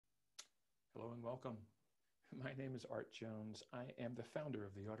Hello and welcome. My name is Art Jones. I am the founder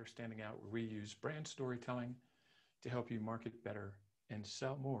of The Art of Standing Out, where we use brand storytelling to help you market better and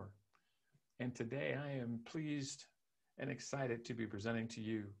sell more. And today I am pleased and excited to be presenting to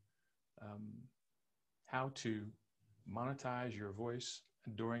you um, how to monetize your voice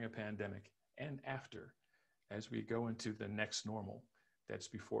during a pandemic and after, as we go into the next normal that's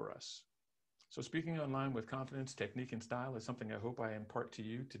before us. So speaking online with confidence, technique, and style is something I hope I impart to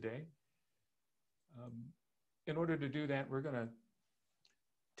you today. In order to do that, we're going to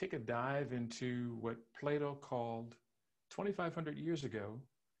take a dive into what Plato called 2,500 years ago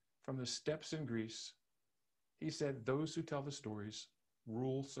from the steps in Greece. He said, those who tell the stories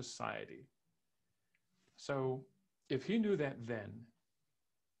rule society. So if he knew that then,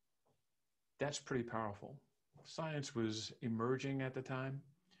 that's pretty powerful. Science was emerging at the time,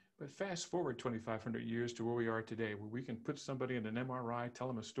 but fast forward 2,500 years to where we are today, where we can put somebody in an MRI, tell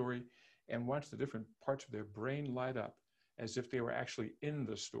them a story, and watch the different parts of their brain light up as if they were actually in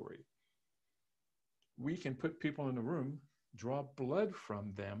the story. We can put people in a room, draw blood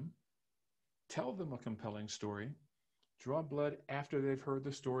from them, tell them a compelling story, draw blood after they've heard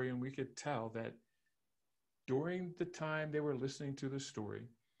the story, and we could tell that during the time they were listening to the story,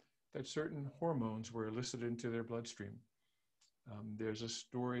 that certain hormones were elicited into their bloodstream. There's a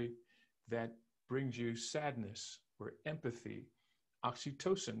story that brings you sadness or empathy.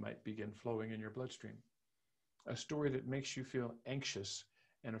 Oxytocin might begin flowing in your bloodstream. A story that makes you feel anxious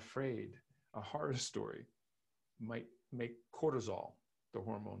and afraid, a horror story, might make cortisol, the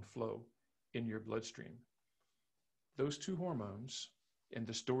hormone, flow in your bloodstream. Those two hormones and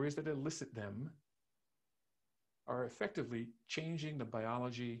the stories that elicit them are effectively changing the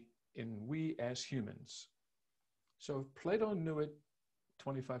biology in we as humans. So Plato knew it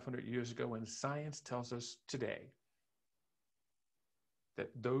 2,500 years ago, and science tells us today that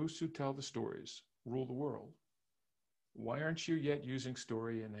those who tell the stories rule the world. Why aren't you yet using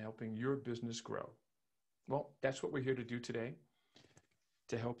story and helping your business grow? Well, that's what we're here to do today,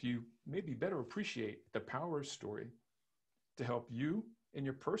 to help you maybe better appreciate the power of story, to help you in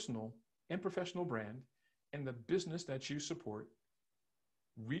your personal and professional brand and the business that you support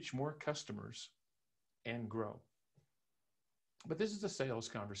reach more customers and grow. But this is a sales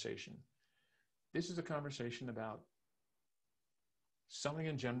conversation. This is a conversation about selling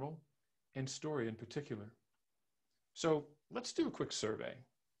in general and story in particular. So let's do a quick survey.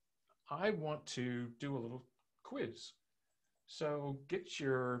 I want to do a little quiz. So get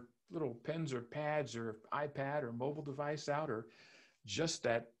your little pens or pads or iPad or mobile device out, or just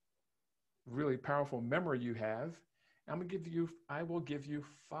that really powerful memory you have. I will give you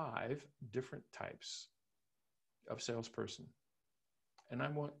 5 different types of salesperson. And I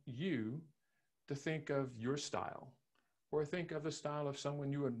want you to think of your style, or think of the style of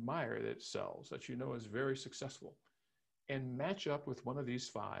someone you admire that sells, that you know is very successful, and match up with one of these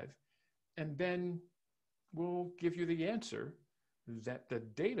 5. And then we'll give you the answer that the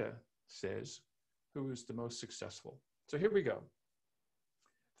data says who is the most successful. So here we go.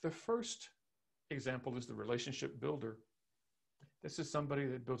 The first example is the relationship builder. This is somebody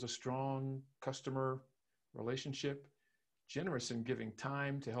that builds a strong customer relationship, generous in giving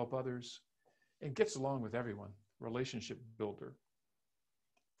time to help others, and gets along with everyone. Relationship builder.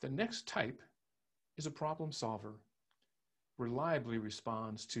 The next type is a problem solver. Reliably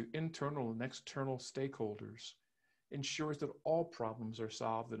responds to internal and external stakeholders, ensures that all problems are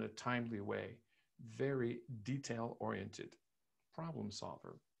solved in a timely way, very detail-oriented. Problem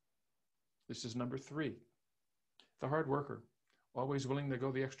solver. This is number 3. The hard worker, always willing to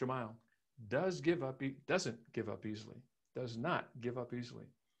go the extra mile, doesn't give up easily, does not give up easily,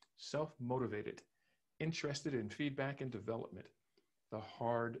 self-motivated, interested in feedback and development, the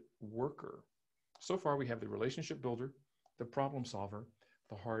hard worker. So far we have the relationship builder, the problem solver,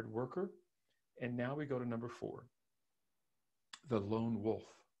 the hard worker, and now we go to number 4, the lone wolf.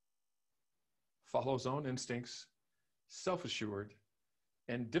 Follows own instincts, self-assured,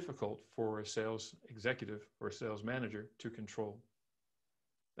 and difficult for a sales executive or a sales manager to control.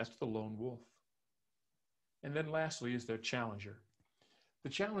 That's the lone wolf. And then lastly is the challenger. The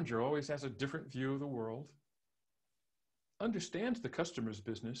challenger always has a different view of the world, understands the customer's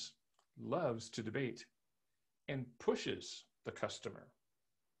business, loves to debate, and pushes the customer.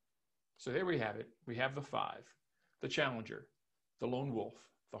 So there we have it. We have the 5, the challenger, the lone wolf,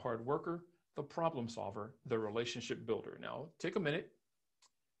 the hard worker, the problem solver, the relationship builder. Now take a minute,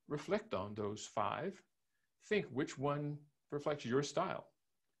 reflect on those 5, think which one reflects your style,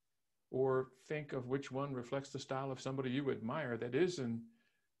 or think of which one reflects the style of somebody you admire that is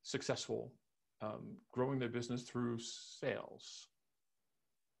successful, growing their business through sales.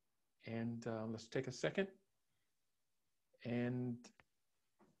 And let's take a second, and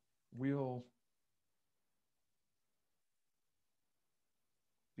we'll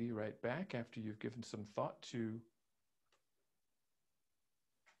be right back after you've given some thought to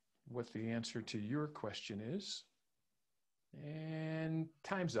what the answer to your question is. And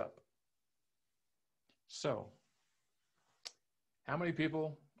time's up. So, how many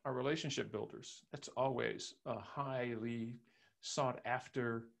people are relationship builders? That's always a highly sought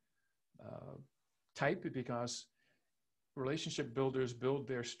after type, because relationship builders build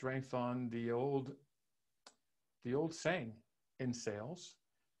their strength on the old saying in sales: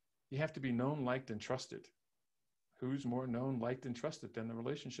 you have to be known, liked, and trusted. Who's more known, liked, and trusted than the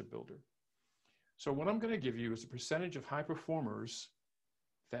relationship builder? So what I'm going to give you is a percentage of high performers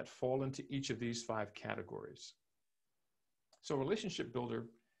that fall into each of these 5 categories. So relationship builder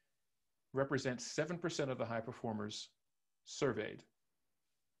represents 7% of the high performers surveyed.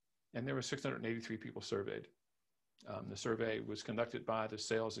 And there were 683 people surveyed. The survey was conducted by the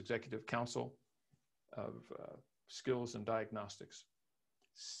Sales Executive Council of Skills and Diagnostics.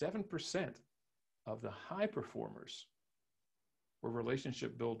 7% of the high performers were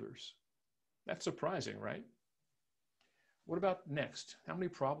relationship builders. That's surprising, right? What about next? How many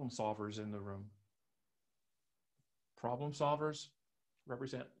problem solvers in the room? Problem solvers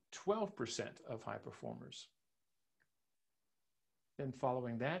represent 12% of high performers. Then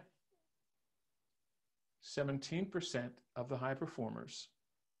following that, 17% of the high performers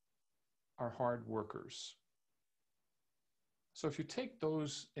are hard workers. So if you take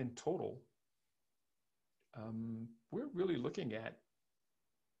those in total, we're really looking at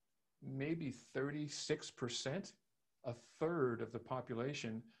maybe 36%, a third of the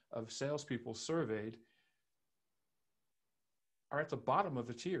population of salespeople surveyed are at the bottom of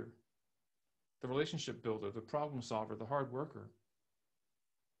the tier. The relationship builder, the problem solver, the hard worker.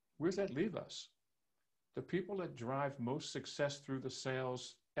 Where does that leave us? The people that drive most success through the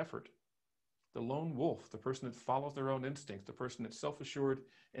sales effort. The lone wolf, the person that follows their own instincts, the person that's self-assured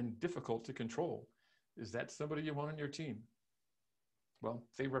and difficult to control. Is that somebody you want on your team? Well,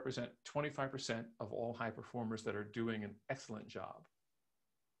 they represent 25% of all high performers that are doing an excellent job.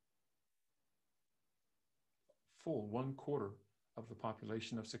 Full 1/4 of the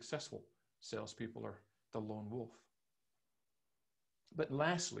population of successful salespeople are the lone wolf. But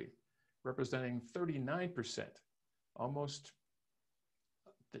lastly, representing 39%, almost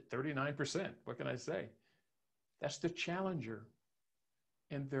 39%, what can I say? That's the challenger.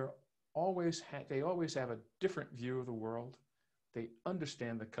 And they always have a different view of the world. They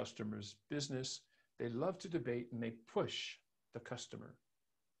understand the customer's business. They love to debate, and they push the customer.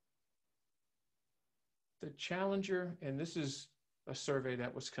 The challenger, and this is a survey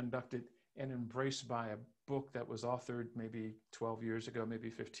that was conducted and embraced by a book that was authored maybe 12 years ago, maybe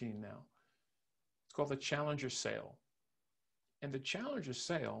 15 now. It's called The Challenger Sale. And the Challenger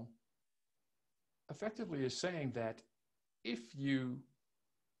Sale effectively is saying that if you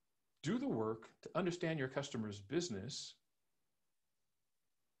do the work to understand your customer's business,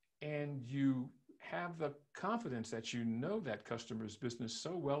 and you have the confidence that you know that customer's business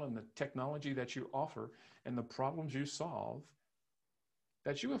so well, and the technology that you offer and the problems you solve,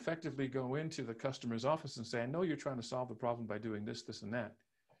 that you effectively go into the customer's office and say, I know you're trying to solve the problem by doing this, this, and that,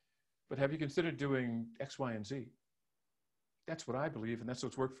 but have you considered doing X, Y, and Z? That's what I believe, and that's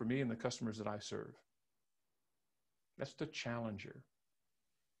what's worked for me and the customers that I serve. That's the challenger.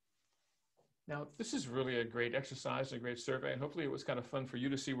 Now, this is really a great exercise and a great survey, and hopefully it was kind of fun for you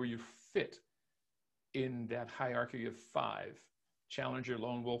to see where you fit in that hierarchy of 5: challenger,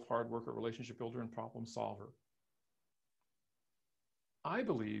 lone wolf, hard worker, relationship builder, and problem solver. I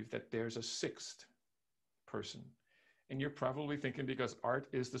believe that there's a 6th person, and you're probably thinking, because Art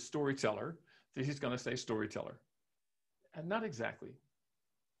is the storyteller, that he's going to say storyteller. And not exactly.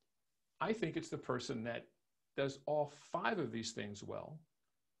 I think it's the person that does all 5 of these things well.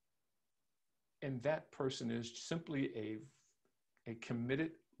 And that person is simply a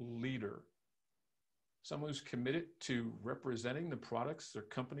committed leader. Someone who's committed to representing the products or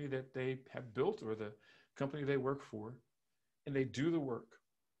company that they have built or the company they work for. And they do the work.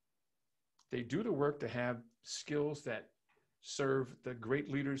 They do the work to have skills that serve the great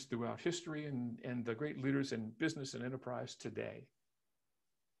leaders throughout history and the great leaders in business and enterprise today.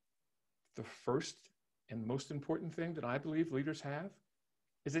 The first and most important thing that I believe leaders have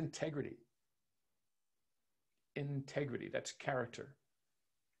is integrity. Integrity, that's character.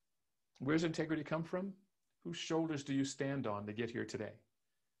 Where's integrity come from? Whose shoulders do you stand on to get here today?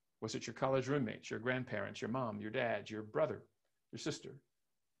 Was it your college roommates, your grandparents, your mom, your dad, your brother, your sister,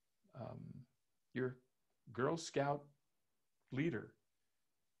 your Girl Scout leader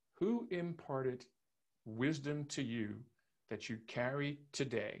Who imparted wisdom to you that you carry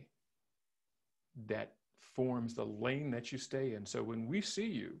today that forms the lane that you stay in? So when we see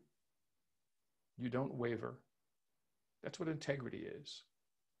you, you don't waver. That's what integrity is.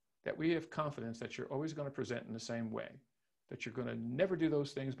 That we have confidence that you're always going to present in the same way, that you're going to never do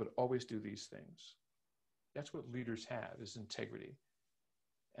those things, but always do these things. That's what leaders have, is integrity.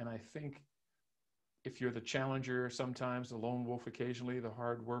 And I think if you're the challenger sometimes, the lone wolf occasionally, the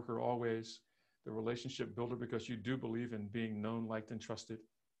hard worker always, the relationship builder because you do believe in being known, liked, and trusted,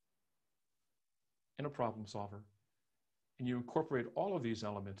 and a problem solver, and you incorporate all of these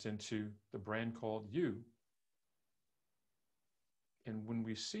elements into the brand called you. And when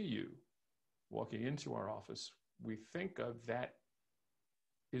we see you walking into our office, we think of that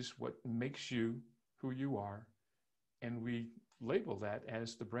is what makes you who you are. And we label that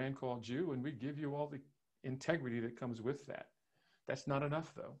as the brand called you, and we give you all the integrity that comes with that. That's not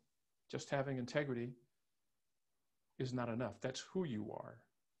enough, though. Just having integrity is not enough. That's who you are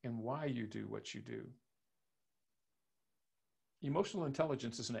and why you do what you do. Emotional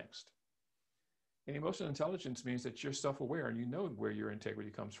intelligence is next. And emotional intelligence means that you're self-aware and you know where your integrity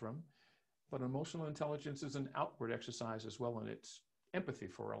comes from. But emotional intelligence is an outward exercise as well, and it's empathy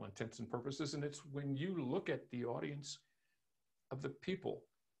for all intents and purposes. And it's when you look at the audience of the people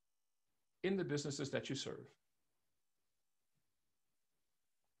in the businesses that you serve,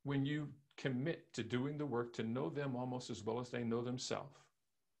 when you commit to doing the work to know them almost as well as they know themselves,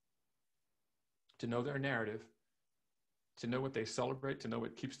 to know their narrative, to know what they celebrate, to know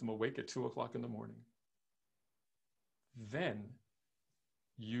what keeps them awake at 2 o'clock in the morning, then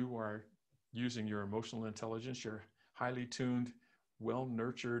you are using your emotional intelligence, your highly tuned,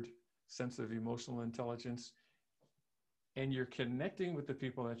 well-nurtured sense of emotional intelligence, and you're connecting with the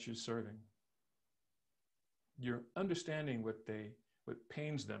people that you're serving. You're understanding what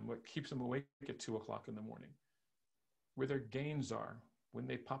pains them, what keeps them awake at 2 o'clock in the morning, where their gains are when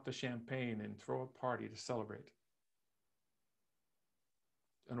they pop the champagne and throw a party to celebrate.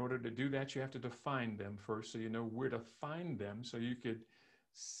 In order to do that, you have to define them first, so you know where to find them, so you could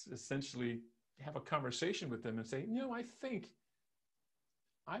essentially have a conversation with them and say, you know, I think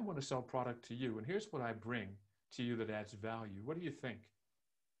I want to sell product to you, and here's what I bring to you that adds value. What do you think?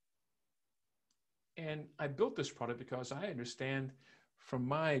 And I built this product because I understand from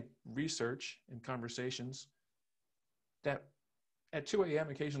my research and conversations that at 2 a.m.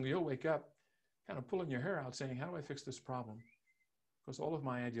 occasionally you'll wake up kind of pulling your hair out saying, how do I fix this problem? Because all of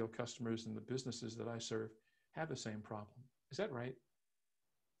my ideal customers and the businesses that I serve have the same problem. Is that right?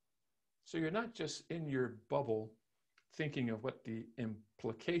 So you're not just in your bubble thinking of what the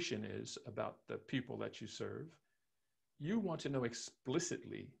implication is about the people that you serve. You want to know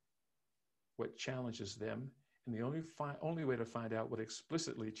explicitly what challenges them. And the only way to find out what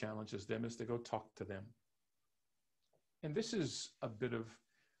explicitly challenges them is to go talk to them. And this is a bit of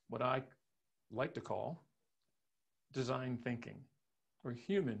what I like to call design thinking, or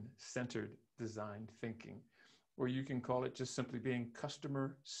human-centered design thinking, or you can call it just simply being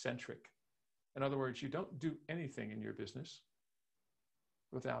customer-centric. In other words, you don't do anything in your business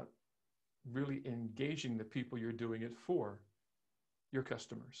without really engaging the people you're doing it for, your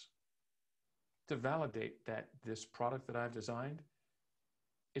customers, to validate that this product that I've designed,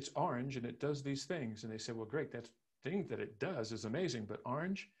 it's orange and it does these things. And they say, well, great, that thing that it does is amazing, but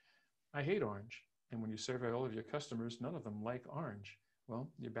orange, I hate orange. And when you survey all of your customers, none of them like orange. Well,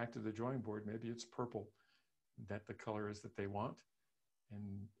 you're back to the drawing board. Maybe it's purple, that the color is that they want.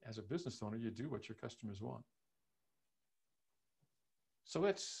 And as a business owner, you do what your customers want. So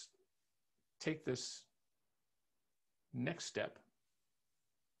let's take this next step,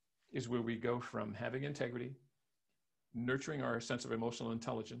 is where we go from having integrity, nurturing our sense of emotional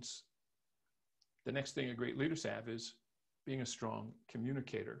intelligence. The next thing a great leaders have is being a strong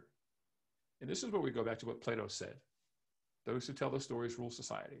communicator. And this is where we go back to what Plato said. Those who tell the stories rule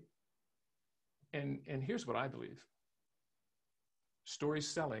society. And here's what I believe. Story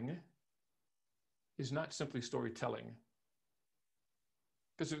selling is not simply storytelling.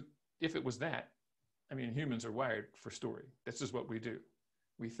 Because if it was that, I mean, humans are wired for story. This is what we do.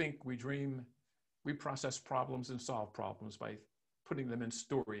 We think, we dream, we process problems and solve problems by putting them in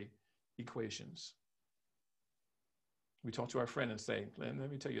story equations. We talk to our friend and say,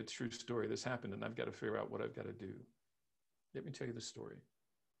 let me tell you a true story. This happened and I've got to figure out what I've got to do. Let me tell you the story.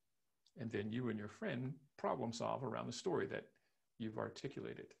 And then you and your friend problem solve around the story that you've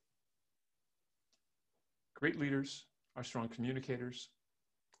articulated. Great leaders are strong communicators.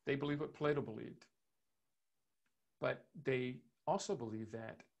 They believe what Plato believed. But they also believe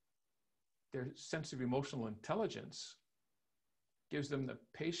that their sense of emotional intelligence gives them the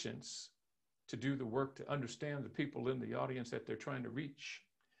patience to do the work, to understand the people in the audience that they're trying to reach,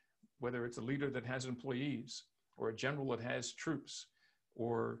 whether it's a leader that has employees, or a general that has troops,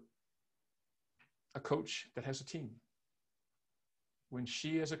 or a coach that has a team. When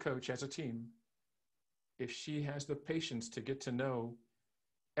she, as a coach, has a team, if she has the patience to get to know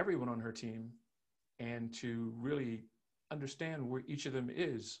everyone on her team and to really understand where each of them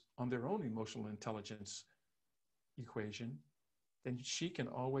is on their own emotional intelligence equation, then she can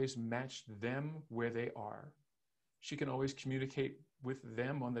always match them where they are. She can always communicate with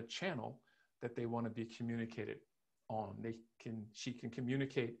them on the channel that they want to be communicated on. She can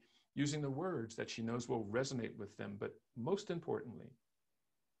communicate using the words that she knows will resonate with them. But most importantly,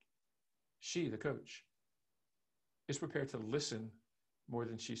 she, the coach, is prepared to listen more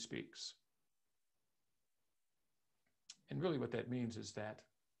than she speaks. And really what that means is that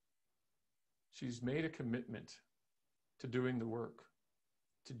she's made a commitment to doing the work,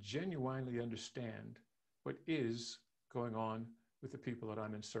 to genuinely understand what is going on with the people that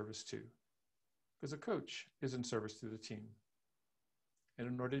I'm in service to. Because a coach is in service to the team. And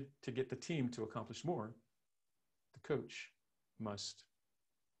in order to get the team to accomplish more, the coach must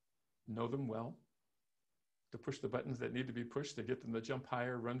know them well, to push the buttons that need to be pushed, to get them to jump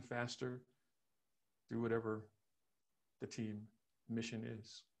higher, run faster, do whatever the team mission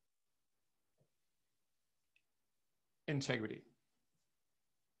is. Integrity.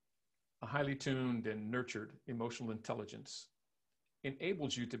 A highly tuned and nurtured emotional intelligence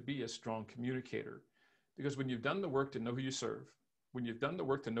enables you to be a strong communicator, because when you've done the work to know who you serve, when you've done the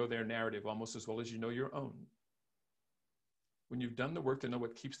work to know their narrative almost as well as you know your own, when you've done the work to know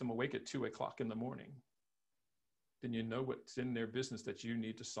what keeps them awake at 2 o'clock in the morning, then you know what's in their business that you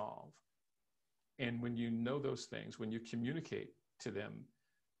need to solve. And when you know those things, when you communicate to them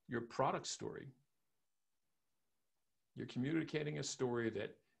your product story, you're communicating a story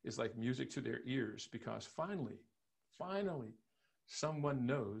that is like music to their ears, because finally, someone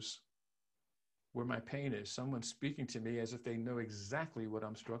knows where my pain is. Someone's speaking to me as if they know exactly what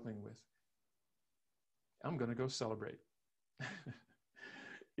I'm struggling with. I'm going to go celebrate.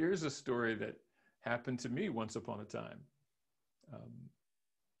 Here's a story that happened to me once upon a time.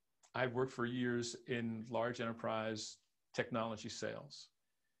 I worked for years in large enterprise technology sales.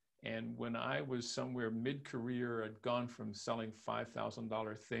 And when I was somewhere mid-career, I'd gone from selling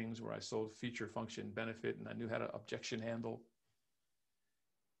 $5,000 things where I sold feature, function, benefit, and I knew how to objection handle.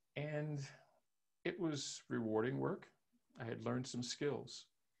 And it was rewarding work. I had learned some skills.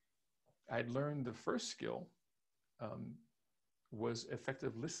 I'd learned the first skill was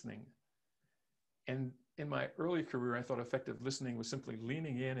effective listening. And in my early career, I thought effective listening was simply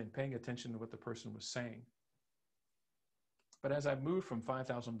leaning in and paying attention to what the person was saying. But as I moved from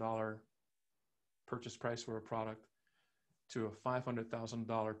 $5,000 purchase price for a product to a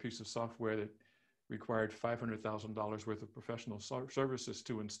 $500,000 piece of software that required $500,000 worth of professional services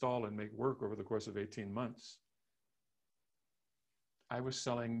to install and make work over the course of 18 months, I was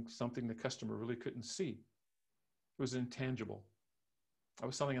selling something the customer really couldn't see. It was intangible. I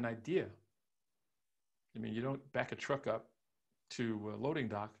was selling an idea. I mean, you don't back a truck up to a loading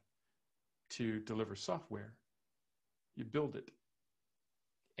dock to deliver software. You build it,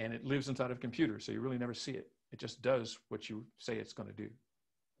 and it lives inside of a computer, so you really never see it. It just does what you say it's going to do.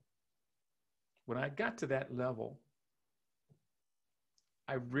 When I got to that level,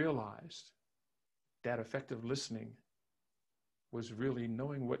 I realized that effective listening was really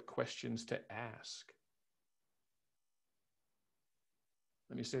knowing what questions to ask.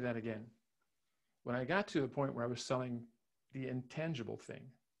 Let me say that again. When I got to the point where I was selling the intangible thing,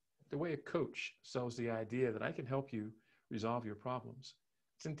 the way a coach sells the idea that I can help you resolve your problems,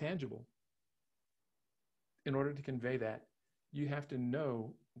 it's intangible. In order to convey that, you have to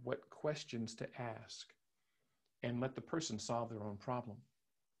know what questions to ask and let the person solve their own problem.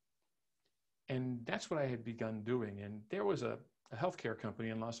 And that's what I had begun doing. And there was a healthcare company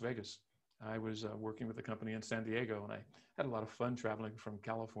in Las Vegas. I was working with a company in San Diego, and I had a lot of fun traveling from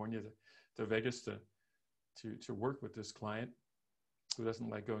California to Vegas to work with this client who doesn't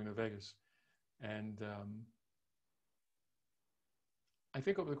like going to Vegas. And I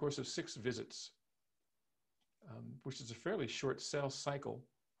think over the course of 6 visits, which is a fairly short sales cycle,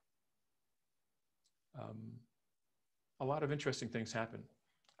 a lot of interesting things happen.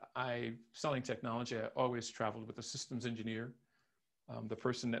 Selling technology, I always traveled with a systems engineer, the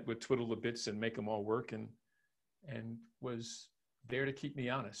person that would twiddle the bits and make them all work, and was there to keep me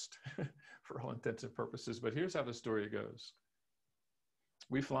honest for all intents and purposes. But here's how the story goes.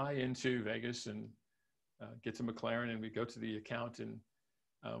 We fly into Vegas and get to McLaren, and we go to the account, and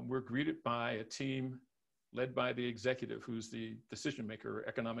we're greeted by a team led by the executive, who's the decision maker,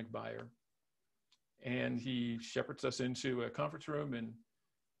 economic buyer. And he shepherds us into a conference room, and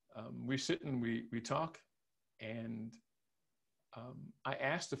we sit and we talk. And I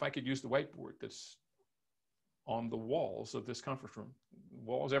asked if I could use the whiteboard that's on the walls of this conference room,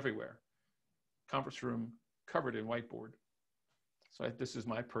 walls everywhere, conference room covered in whiteboard. So this is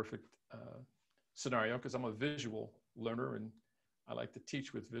my perfect scenario, because I'm a visual learner and I like to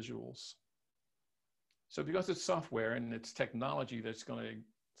teach with visuals. So because it's software and it's technology that's going to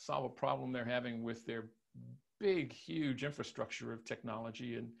solve a problem they're having with their big, huge infrastructure of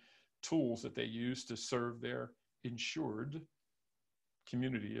technology and tools that they use to serve their insured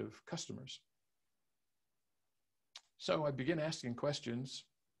community of customers. So I begin asking questions,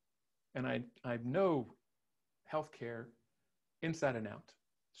 and I know healthcare inside and out,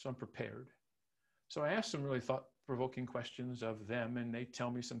 so I'm prepared. So I asked some really thought-provoking questions of them, and they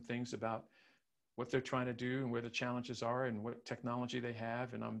tell me some things about what they're trying to do and where the challenges are and what technology they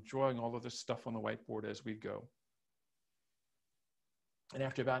have, and I'm drawing all of this stuff on the whiteboard as we go. And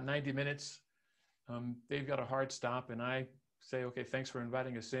after about 90 minutes, they've got a hard stop, and I say, okay, thanks for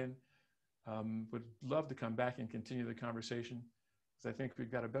inviting us in. Would love to come back and continue the conversation, because I think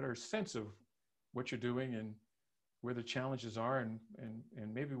we've got a better sense of what you're doing and where the challenges are, and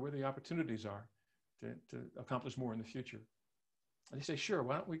maybe where the opportunities are to accomplish more in the future. And they say, sure,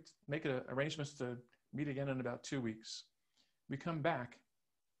 why don't we make arrangements to meet again in about 2 weeks? We come back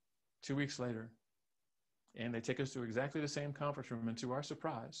 2 weeks later, and they take us to exactly the same conference room, and to our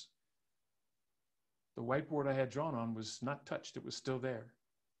surprise, the whiteboard I had drawn on was not touched. It was still there.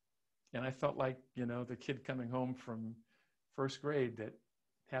 And I felt like, you know, the kid coming home from first grade that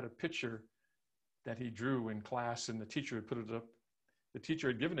had a picture that he drew in class, and the teacher had put it up. The teacher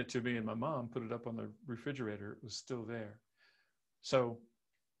had given it to me, and my mom put it up on the refrigerator. It was still there. So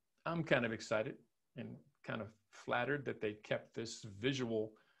I'm kind of excited and kind of flattered that they kept this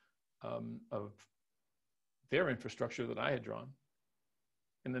visual of their infrastructure that I had drawn.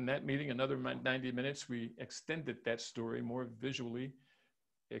 And then that meeting, another 90 minutes, we extended that story more visually,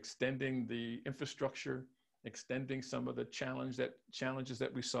 extending the infrastructure, extending some of the challenges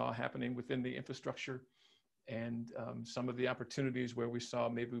that we saw happening within the infrastructure, and some of the opportunities where we saw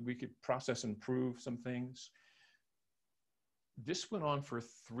maybe we could process and improve some things. This went on for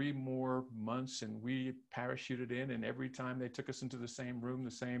 3 more months, and we parachuted in, and every time they took us into the same room,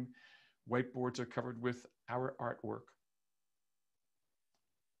 the same whiteboards are covered with our artwork.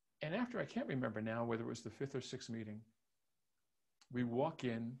 And after, I can't remember now whether it was the 5th or 6th meeting, we walk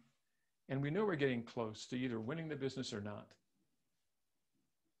in and we know we're getting close to either winning the business or not.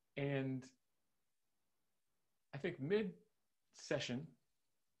 And I think mid-session,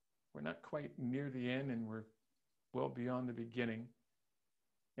 we're not quite near the end and we're well beyond the beginning.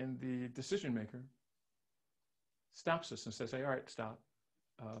 And the decision maker stops us and says, hey, all right, stop.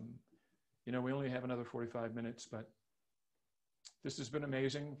 You know, we only have another 45 minutes, but this has been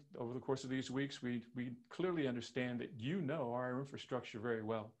amazing. Over the course of these weeks, we clearly understand that you know our infrastructure very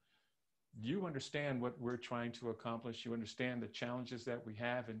well. You understand what we're trying to accomplish. You understand the challenges that we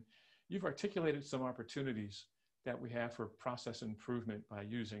have, and you've articulated some opportunities that we have for process improvement by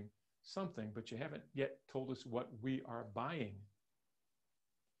using something, but you haven't yet told us what we are buying.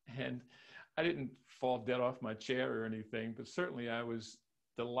 And I didn't fall dead off my chair or anything, but certainly I was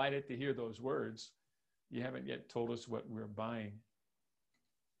delighted to hear those words. You haven't yet told us what we're buying.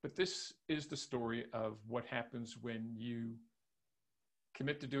 But this is the story of what happens when you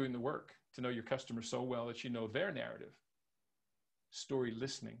commit to doing the work, to know your customer so well that you know their narrative. Story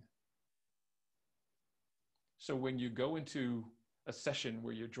listening. So when you go into a session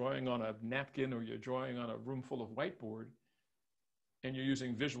where you're drawing on a napkin or you're drawing on a room full of whiteboard, and you're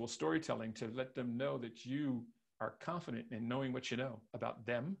using visual storytelling to let them know that you are confident in knowing what you know about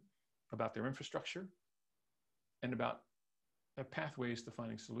them, about their infrastructure, and about pathways to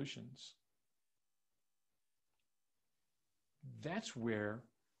finding solutions. That's where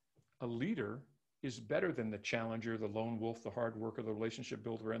a leader is better than the challenger, the lone wolf, the hard worker, the relationship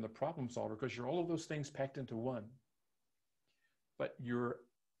builder, and the problem solver, because you're all of those things packed into one. But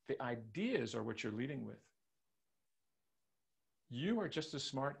the ideas are what you're leading with. You are just as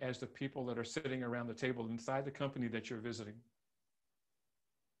smart as the people that are sitting around the table inside the company that you're visiting.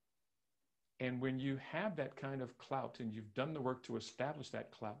 And when you have that kind of clout and you've done the work to establish that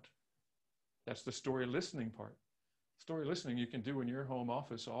clout, that's the story listening part. Story listening you can do in your home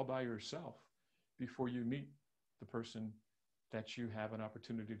office all by yourself before you meet the person that you have an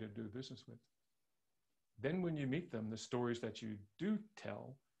opportunity to do business with. Then when you meet them, the stories that you do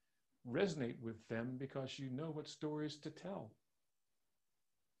tell resonate with them because you know what stories to tell.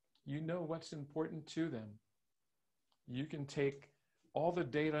 You know what's important to them. You can take all the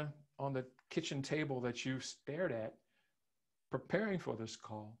data on the kitchen table that you stared at preparing for this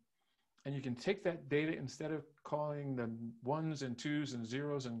call, and you can take that data, instead of calling the ones and twos and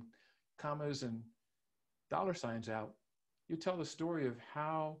zeros and commas and dollar signs out, you tell the story of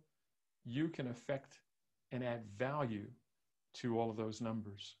how you can affect and add value to all of those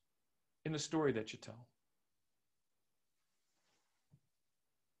numbers in the story that you tell.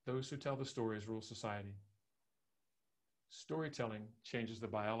 Those who tell the stories rule society. Storytelling changes the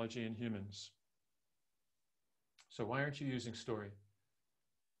biology in humans. So why aren't you using story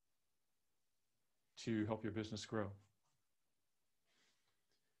to help your business grow?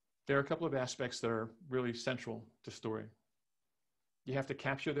 There are a couple of aspects that are really central to story. You have to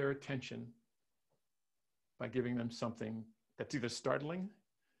capture their attention by giving them something that's either startling.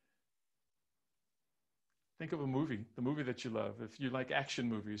 Think of a movie, the movie that you love. If you like action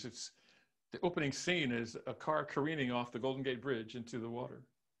movies, it's the opening scene is a car careening off the Golden Gate Bridge into the water.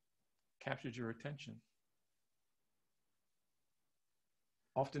 Captured your attention.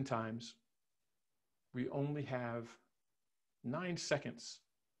 Oftentimes, we only have 9 seconds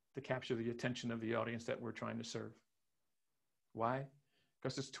to capture the attention of the audience that we're trying to serve. Why?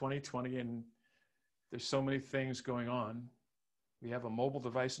 Because it's 2020 and there's so many things going on. We have a mobile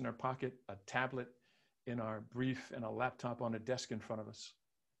device in our pocket, a tablet in our brief, and a laptop on a desk in front of us.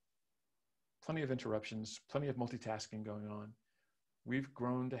 Plenty of interruptions, plenty of multitasking going on. We've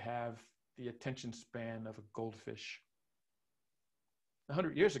grown to have the attention span of a goldfish.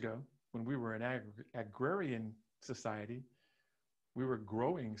 100 years ago, when we were an agrarian society, we were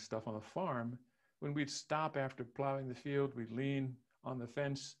growing stuff on the farm. When we'd stop after plowing the field, we'd lean on the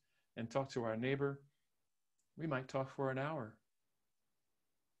fence and talk to our neighbor. We might talk for an hour.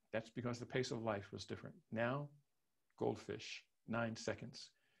 That's because the pace of life was different. Now, goldfish, 9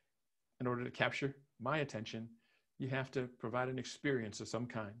 seconds. In order to capture my attention, you have to provide an experience of some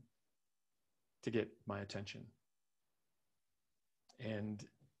kind to get my attention. And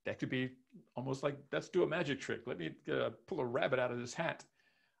that could be almost like, let's do a magic trick. Let me pull a rabbit out of this hat.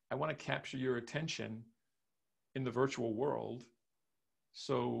 I want to capture your attention in the virtual world.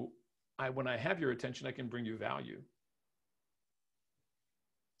 So when I have your attention, I can bring you value.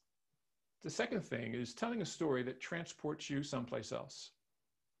 The second thing is telling a story that transports you someplace else.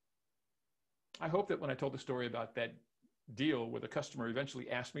 I hope that when I told the story about that deal where the customer eventually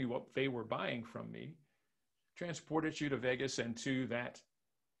asked me what they were buying from me, transported you to Vegas and to that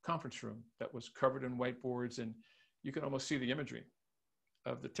conference room that was covered in whiteboards, and you can almost see the imagery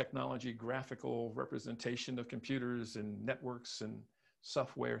of the technology, graphical representation of computers and networks and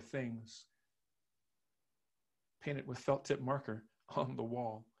software things, painted with felt tip marker on the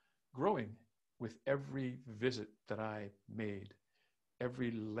wall, growing with every visit that I made,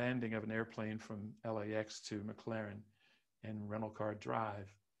 every landing of an airplane from LAX to McLaren and Rental Car Drive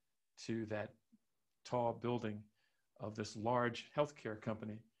to that tall building of this large healthcare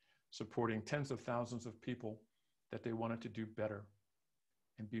company supporting tens of thousands of people that they wanted to do better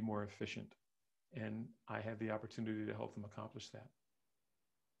and be more efficient. And I had the opportunity to help them accomplish that.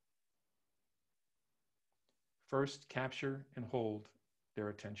 First, capture and hold their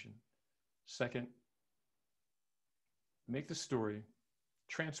attention. Second, make the story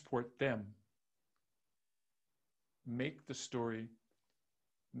transport them. Make the story,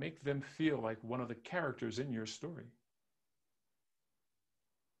 make them feel like one of the characters in your story.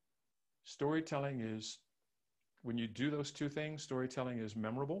 Storytelling is, when you do those two things, storytelling is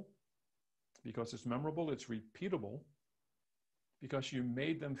memorable. Because it's memorable, it's repeatable. Because you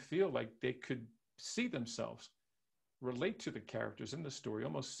made them feel like they could see themselves, relate to the characters in the story,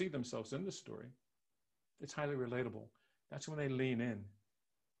 almost see themselves in the story. It's highly relatable. That's when they lean in.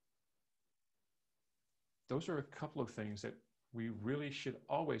 Those are a couple of things that we really should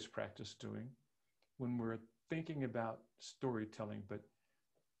always practice doing when we're thinking about storytelling. But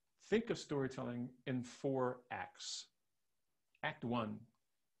think of storytelling in 4 acts. Act 1,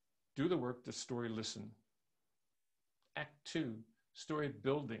 do the work to story listen. Act 2, story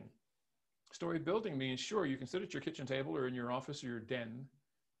building. Story building means, sure, you can sit at your kitchen table or in your office or your den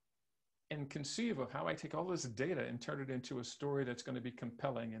and conceive of how I take all this data and turn it into a story that's going to be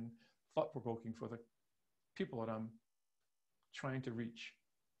compelling and thought-provoking for the people that I'm trying to reach.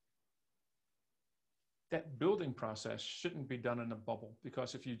 That building process shouldn't be done in a bubble,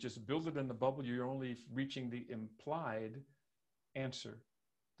 because if you just build it in the bubble, you're only reaching the implied answer,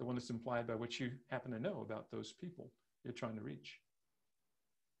 the one that's implied by what you happen to know about those people you're trying to reach.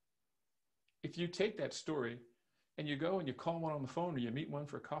 If you take that story and you go and you call one on the phone or you meet one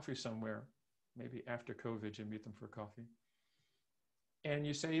for coffee somewhere, maybe after COVID you meet them for coffee, and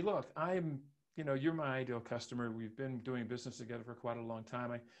you say, look, you're my ideal customer. We've been doing business together for quite a long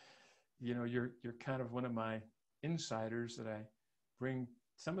time. You're kind of one of my insiders that I bring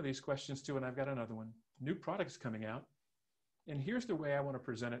some of these questions to, and I've got another one. New products coming out. And here's the way I want to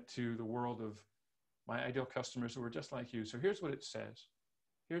present it to the world of my ideal customers who are just like you. So here's what it says.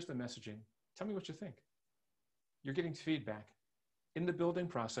 Here's the messaging. Tell me what you think. You're getting feedback in the building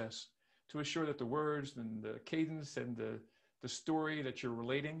process to assure that the words and the cadence and the story that you're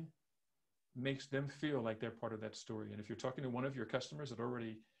relating makes them feel like they're part of that story. And if you're talking to one of your customers that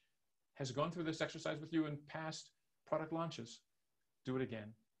already has gone through this exercise with you in past product launches, do it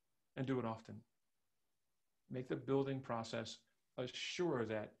again and do it often. Make the building process assure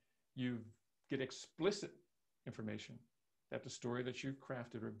that you get explicit information that the story that you've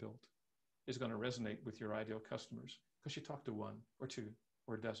crafted or built is going to resonate with your ideal customers because you talked to one or two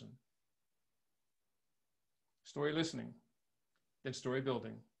or a dozen. Story listening, then story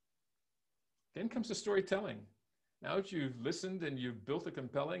building. Then comes the storytelling. Now that you've listened and you've built a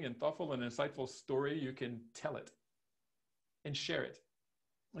compelling and thoughtful and insightful story, you can tell it and share it.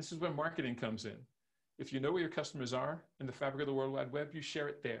 This is where marketing comes in. If you know where your customers are in the fabric of the World Wide Web, you share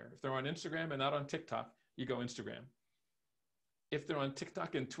it there. If they're on Instagram and not on TikTok, you go Instagram. If they're on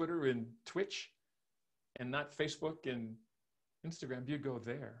TikTok and Twitter and Twitch and not Facebook and Instagram, you go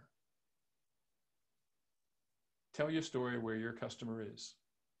there. Tell your story where your customer is.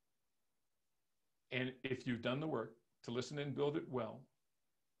 And if you've done the work to listen and build it well,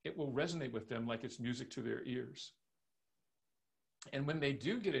 it will resonate with them like it's music to their ears. And when they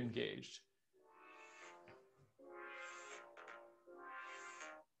do get engaged,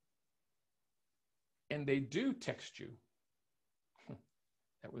 and they do text you,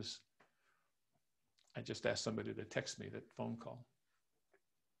 I just asked somebody to text me that phone call.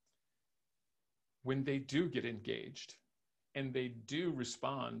 When they do get engaged and they do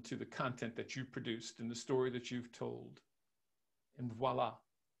respond to the content that you produced and the story that you've told, and voila,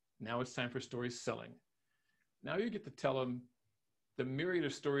 now it's time for story selling. Now you get to tell them the myriad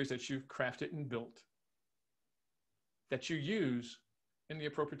of stories that you've crafted and built that you use in the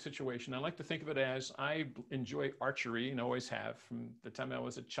appropriate situation. I like to think of it as I enjoy archery and always have from the time I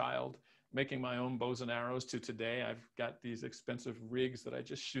was a child, making my own bows and arrows to today. I've got these expensive rigs that I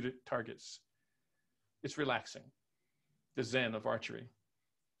just shoot at targets. It's relaxing, the zen of archery.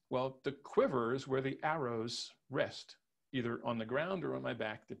 Well, the quiver is where the arrows rest, either on the ground or on my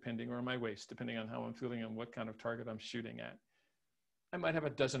back, or on my waist, depending on how I'm feeling and what kind of target I'm shooting at. I might have a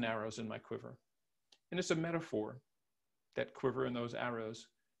dozen arrows in my quiver. And it's a metaphor, that quiver and those arrows,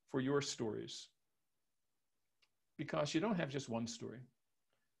 for your stories. Because you don't have just one story.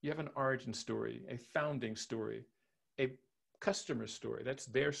 You have an origin story, a founding story, a customer story, that's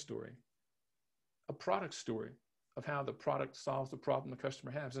their story, a product story of how the product solves the problem the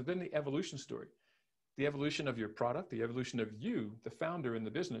customer has, and then the evolution story, the evolution of your product, the evolution of you, the founder in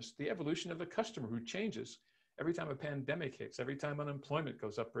the business, the evolution of the customer who changes every time a pandemic hits, every time unemployment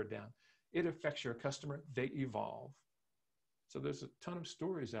goes up or down. It affects your customer, they evolve. So there's a ton of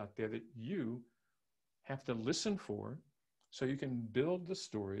stories out there that you have to listen for so you can build the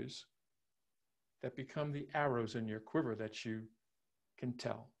stories that become the arrows in your quiver that you can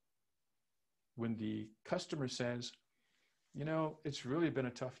tell. When the customer says, it's really been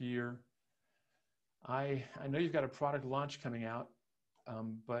a tough year. I know you've got a product launch coming out,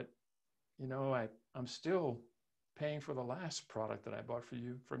 but I'm still paying for the last product that I bought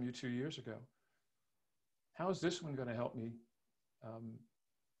from you 2 years ago. How is this one going to help me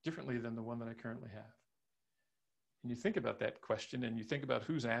differently than the one that I currently have? And you think about that question and you think about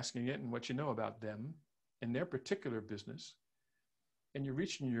who's asking it and what you know about them and their particular business. And you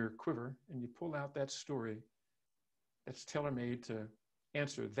reach in your quiver and you pull out that story that's tailor-made to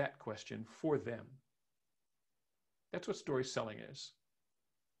answer that question for them. That's what story selling is.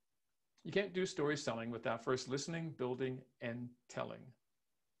 You can't do story selling without first listening, building, and telling.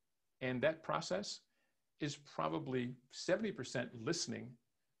 And that process is probably 70% listening,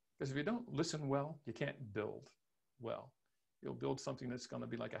 because if you don't listen well, you can't build well. You'll build something that's going to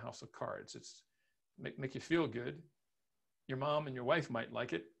be like a house of cards. It's make you feel good. Your mom and your wife might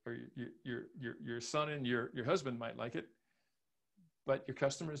like it, or your son and your husband might like it, but your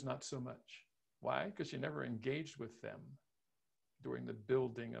customers not so much. Why? Because you never engaged with them during the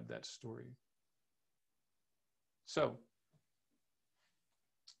building of that story. So,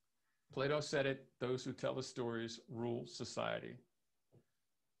 Plato said it, those who tell the stories rule society.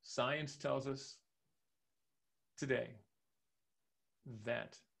 Science tells us today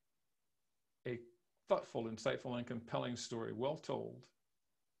that a thoughtful, insightful, and compelling story, well told,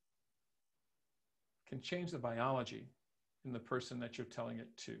 can change the biology in the person that you're telling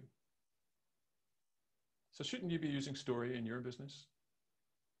it to. So shouldn't you be using story in your business?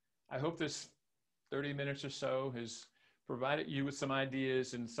 I hope this 30 minutes or so has provided you with some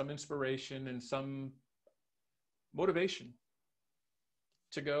ideas and some inspiration and some motivation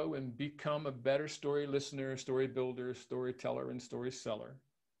to go and become a better story listener, story builder, storyteller, and story seller.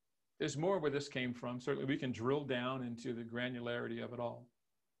 There's more where this came from. Certainly we can drill down into the granularity of it all.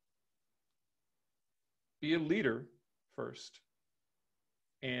 Be a leader first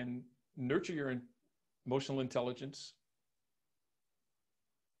and nurture your emotional intelligence.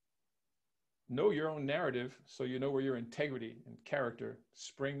 Know your own narrative so you know where your integrity and character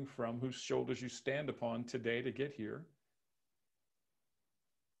spring from, whose shoulders you stand upon today to get here.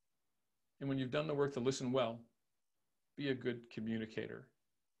 And when you've done the work to listen well, be a good communicator.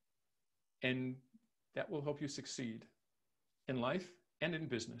 And that will help you succeed in life and in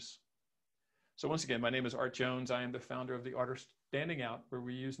business. So once again, my name is Art Jones. I am the founder of The Art of Standing Out, where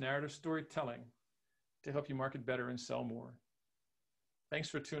we use narrative storytelling to help you market better and sell more. Thanks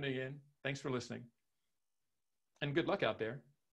for tuning in. Thanks for listening. And good luck out there.